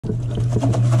Oh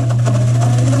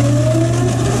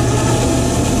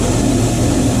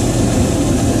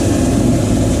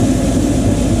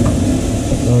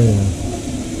yeah,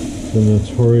 the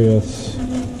notorious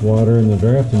water in the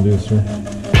draft inducer.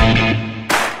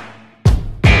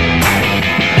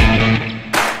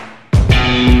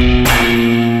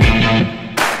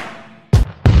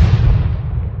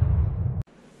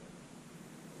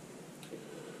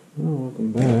 Well,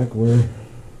 welcome back. We're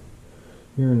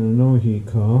here in a no-heat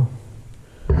call.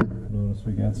 Notice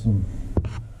we got some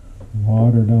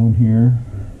water down here.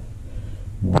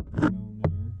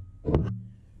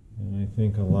 And I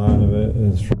think a lot of it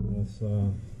is from this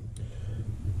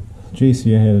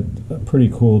JC had a pretty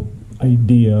cool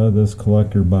idea, this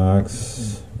collector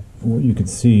box. What you can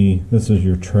see, this is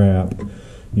your trap.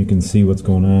 You can see what's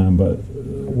going on, but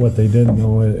what they didn't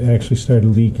know, it actually started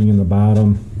leaking in the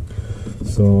bottom.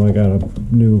 So I got a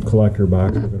new collector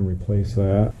box. We're going to replace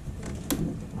that.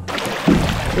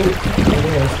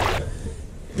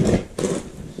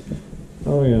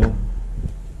 Oh yeah.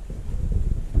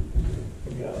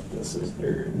 God, this is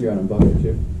dirt. You got a bucket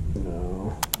too?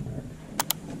 No.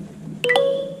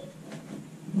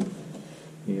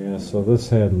 Yeah, so this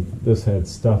had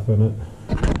stuff in it.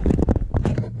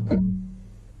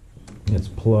 It's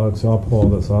plugged, so I'll pull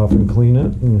this off and clean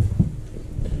it.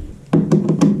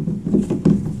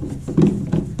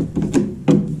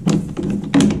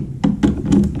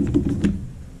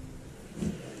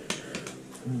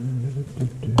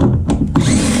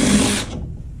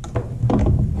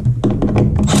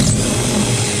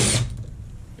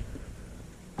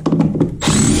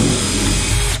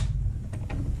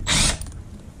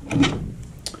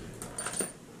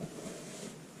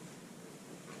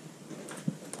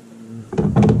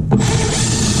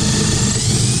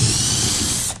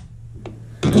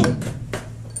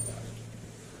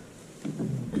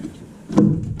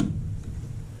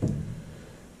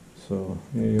 So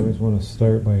yeah, you always want to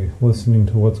start by listening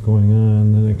to what's going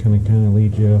on, then it kind of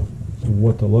leads you to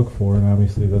what to look for. And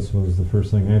obviously, this was the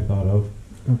first thing I thought of.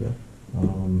 Okay.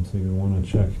 So you want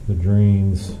to check the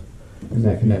drains. And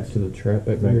that connects to the trap.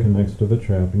 That connects to the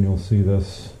trap, and you'll see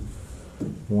this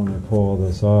when I pull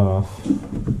this off.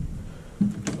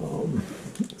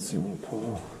 Let's see when I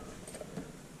pull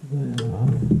that off.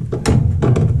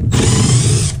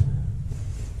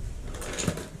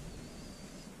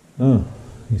 Oh.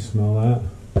 You smell that?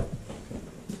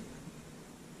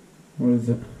 What is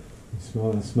it? You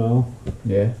smell that smell?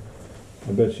 Yeah.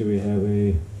 I bet you we have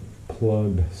a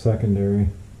plugged secondary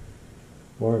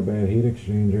or a bad heat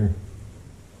exchanger.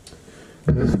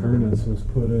 This furnace was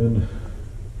put in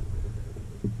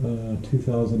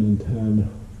 2010.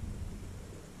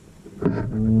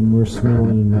 We're smelling,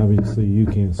 and obviously you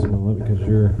can't smell it because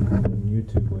you're in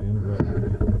YouTube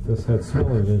land, but if this had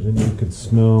smell-o-vision, you could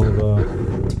smell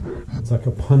it's like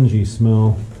a pungy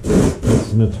smell.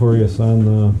 It's notorious on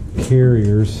the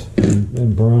carriers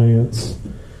and Bryant's.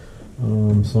 So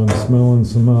I'm smelling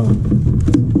some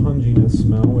punginess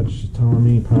smell, which is telling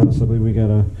me possibly we got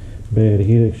a bad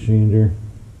heat exchanger.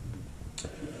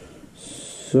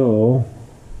 So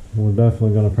we're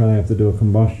definitely going to probably have to do a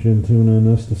combustion tune on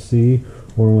this to see,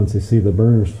 or once they see the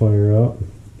burners fire up.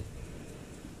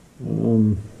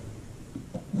 It's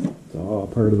all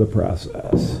part of the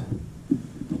process.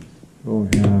 Oh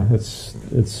yeah, it's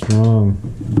strong.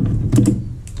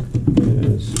 It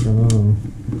is strong.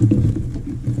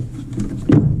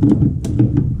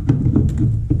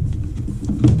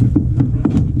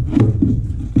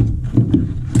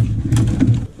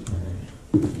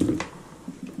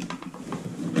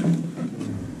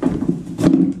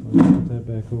 Put that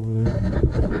back over there.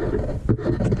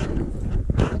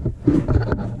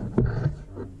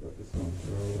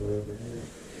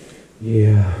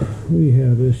 Yeah, we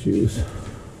have issues.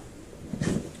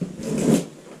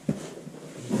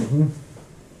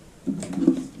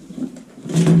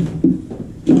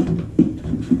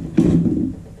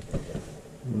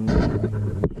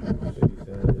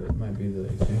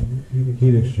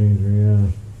 Heat exchanger, yeah.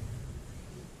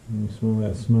 When you smell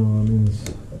that smell, it means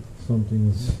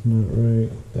something's not right.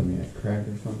 That mean a crack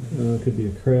or something? It could be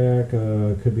a crack,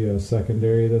 it could be a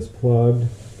secondary that's plugged.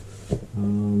 I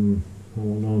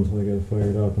won't know until I get it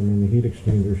fired up. I mean, the heat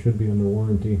exchanger should be under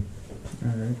warranty.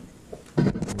 Alright. I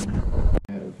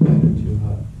had it too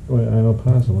hot. Well, I know,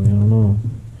 possibly, I don't know.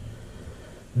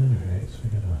 Alright, so we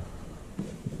gotta...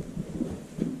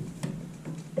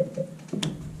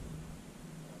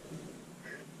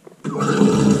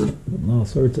 All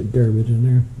sorts of garbage in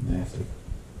there. Nasty.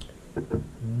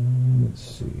 Let's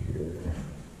see here.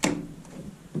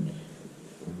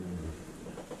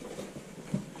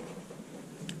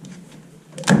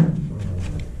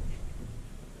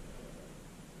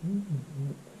 A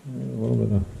little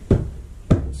bit of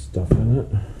stuff in it.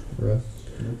 Rust,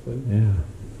 hopefully. Yeah.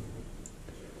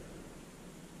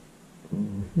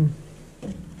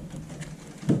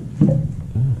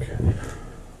 Okay.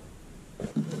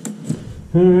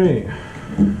 All right.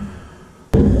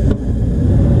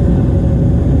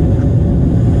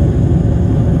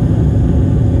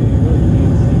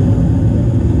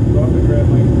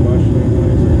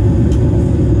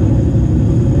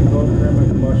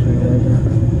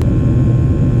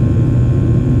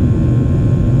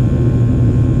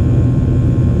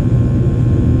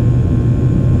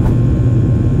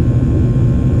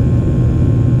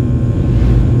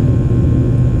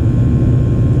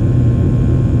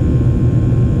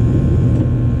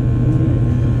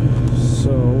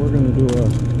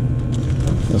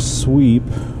 Sweep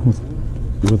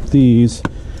with these.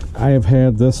 I have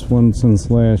had this one since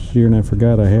last year and I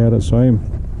forgot I had it, so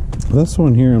this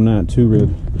one here I'm not too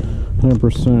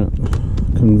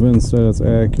 100% convinced that it's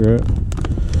accurate,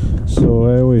 so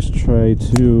I always try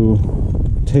to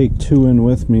take 2 in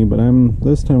with me, but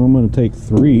this time I'm going to take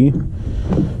 3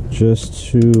 just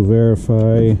to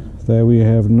verify that we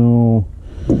have no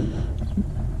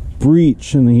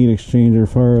breach in the heat exchanger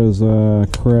as far as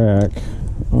crack.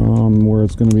 Where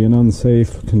it's going to be an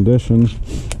unsafe condition.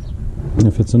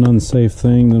 If it's an unsafe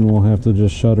thing, then we'll have to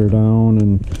just shut her down.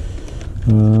 And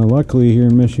luckily here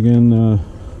in Michigan,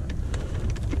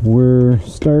 we're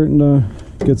starting to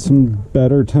get some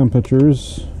better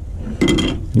temperatures.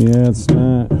 Yeah, it's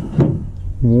not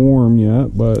warm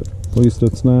yet, but at least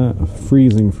it's not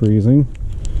freezing.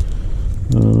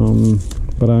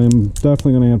 But I'm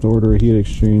definitely going to have to order a heat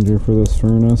exchanger for this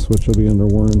furnace, which will be under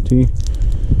warranty.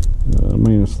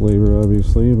 Minus labor,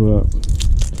 obviously, but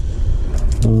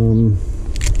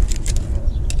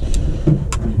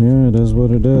yeah, it is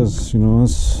what it is. You know,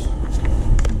 that's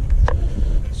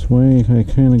why I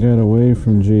kind of got away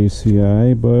from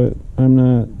JCI, but I'm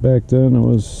not. Back then, I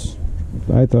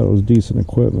thought it was decent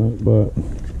equipment, but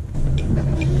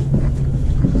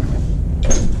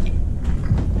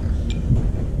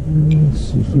let's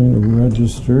see if I can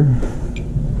register.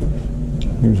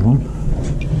 Here's one.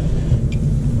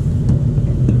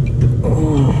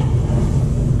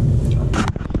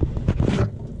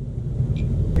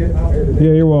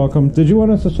 Yeah, you're welcome. Did you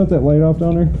want us to shut that light off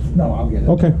down there? No, I'll get it.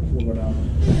 Okay. We'll go down.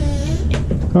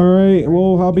 All right.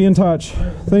 Well, I'll be in touch.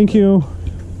 Thank you.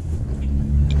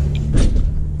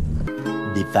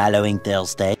 The following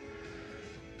Thursday.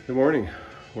 Good morning.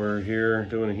 We're here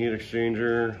doing a heat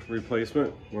exchanger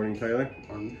replacement. Morning, Tyler.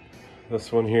 Morning.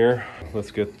 This one here. Let's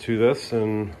get to this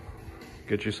and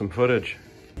get you some footage.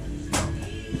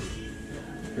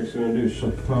 First thing I'm gonna do is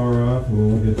shut the power off and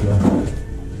then we'll get to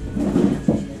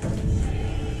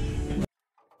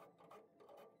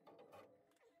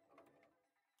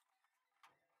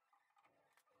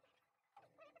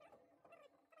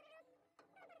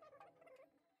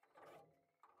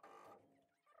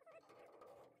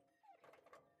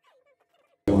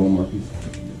One more piece.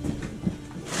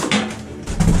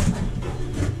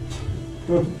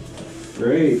 oh,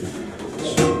 great.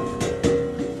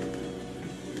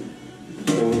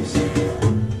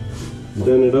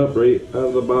 Done it up right out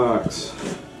of the box.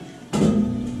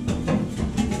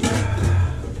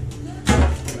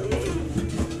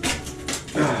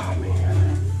 Oh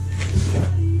man.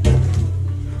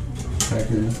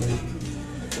 Factory mistake.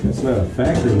 It's not a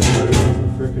factory mistake, it's a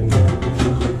freaking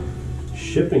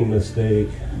shipping mistake.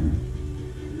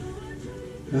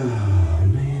 Oh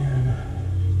man.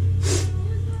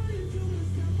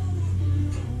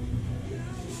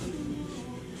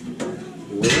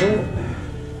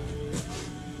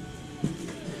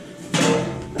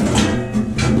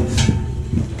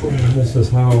 Well, this is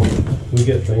how we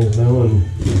get things now in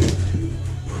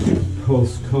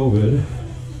post-COVID.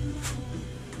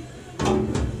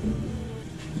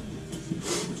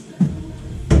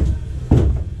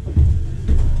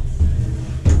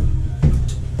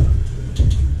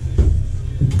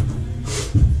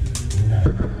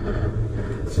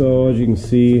 So as you can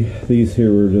see, these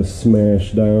here were just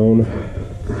smashed down.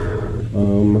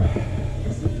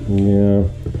 Yeah.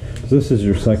 So this is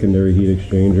your secondary heat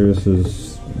exchanger. This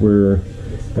is where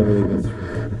everything gets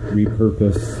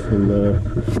repurposed in the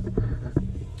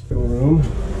room.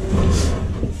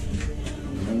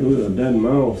 Ooh, a dead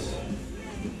mouse.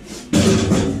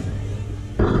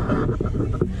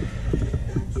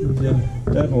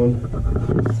 Dead one.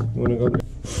 You wanna go?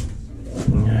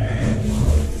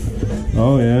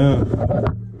 Oh yeah.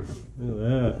 Look at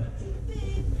that.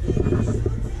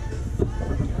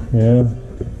 Yeah.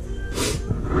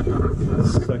 The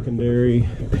secondary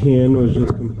pan was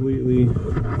just completely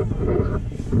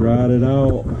rotted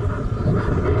out.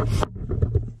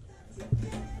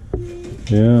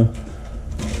 Yeah.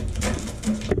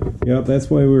 Yep, that's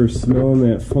why we were smelling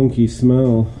that funky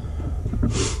smell.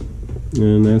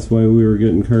 And that's why we were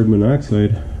getting carbon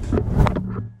monoxide.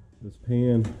 This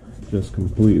pan just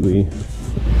completely...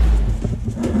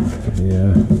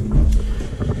 Yeah.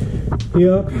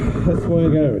 Yep, that's why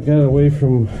I got away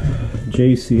from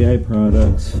JCI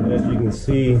products. As you can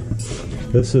see,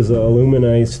 this is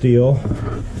aluminized steel.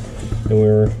 And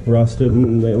we're rusted,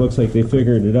 and it looks like they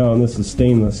figured it out. And this is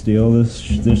stainless steel.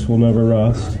 This will never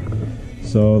rust.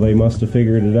 So they must have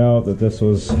figured it out that this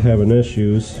was having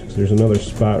issues. There's another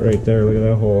spot right there. Look at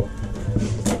that hole.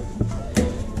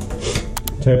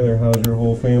 Tyler, how's your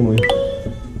whole family?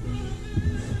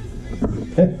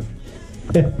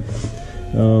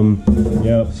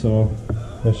 Yep. So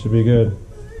that should be good.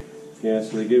 Yeah.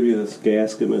 So they give you this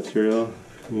gasket material.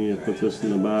 You need to put this in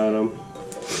the bottom.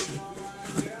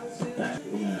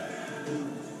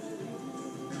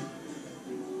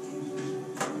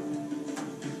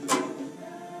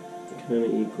 Kind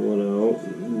of equal it out.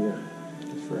 Yeah.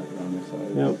 Just wrap it on the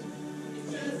side. Yep.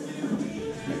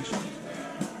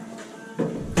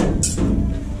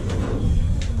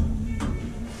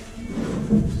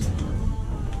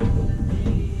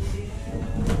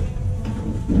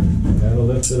 That'll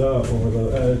lift it up over the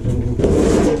edge and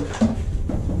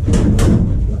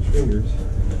my fingers.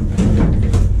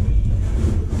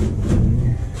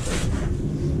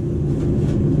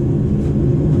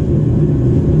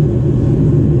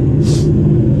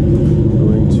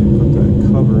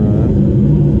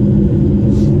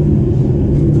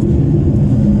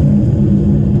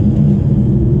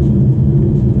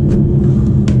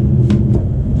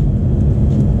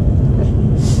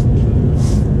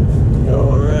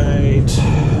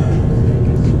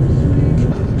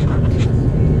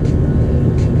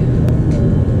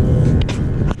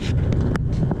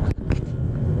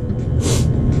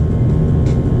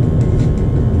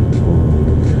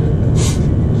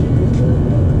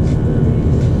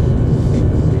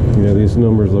 These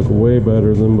numbers look way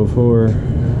better than before.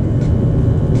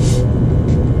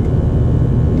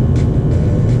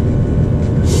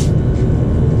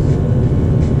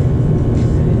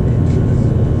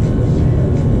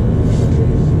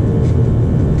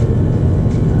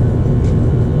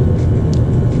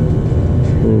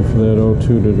 Waiting for that O2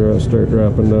 to start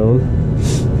dropping down.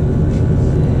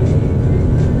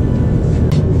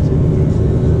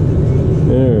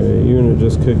 Alright, unit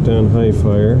just kicked on high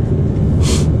fire.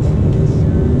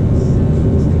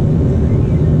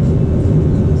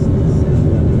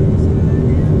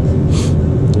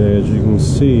 As you can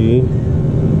see,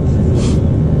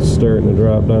 it's starting to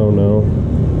drop down now.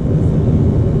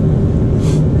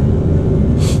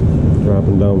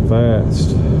 Dropping down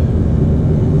fast.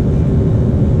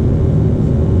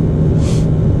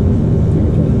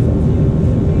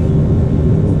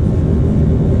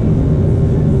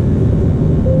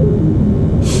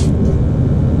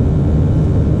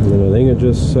 And I think it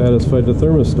just satisfied the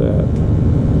thermostat.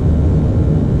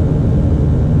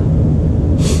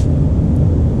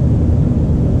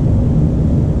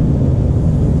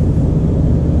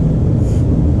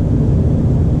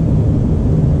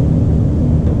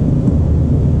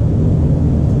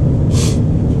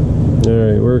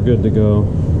 Alright, we're good to go.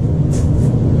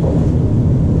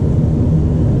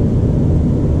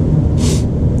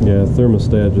 Yeah,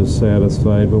 thermostat just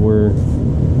satisfied, but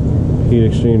heat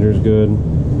exchanger is good.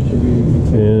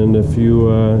 And if you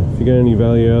got any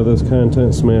value out of this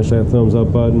content, smash that thumbs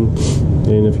up button.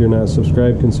 And if you're not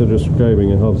subscribed, consider subscribing.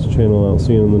 It helps the channel out.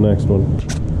 See you in the next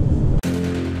one.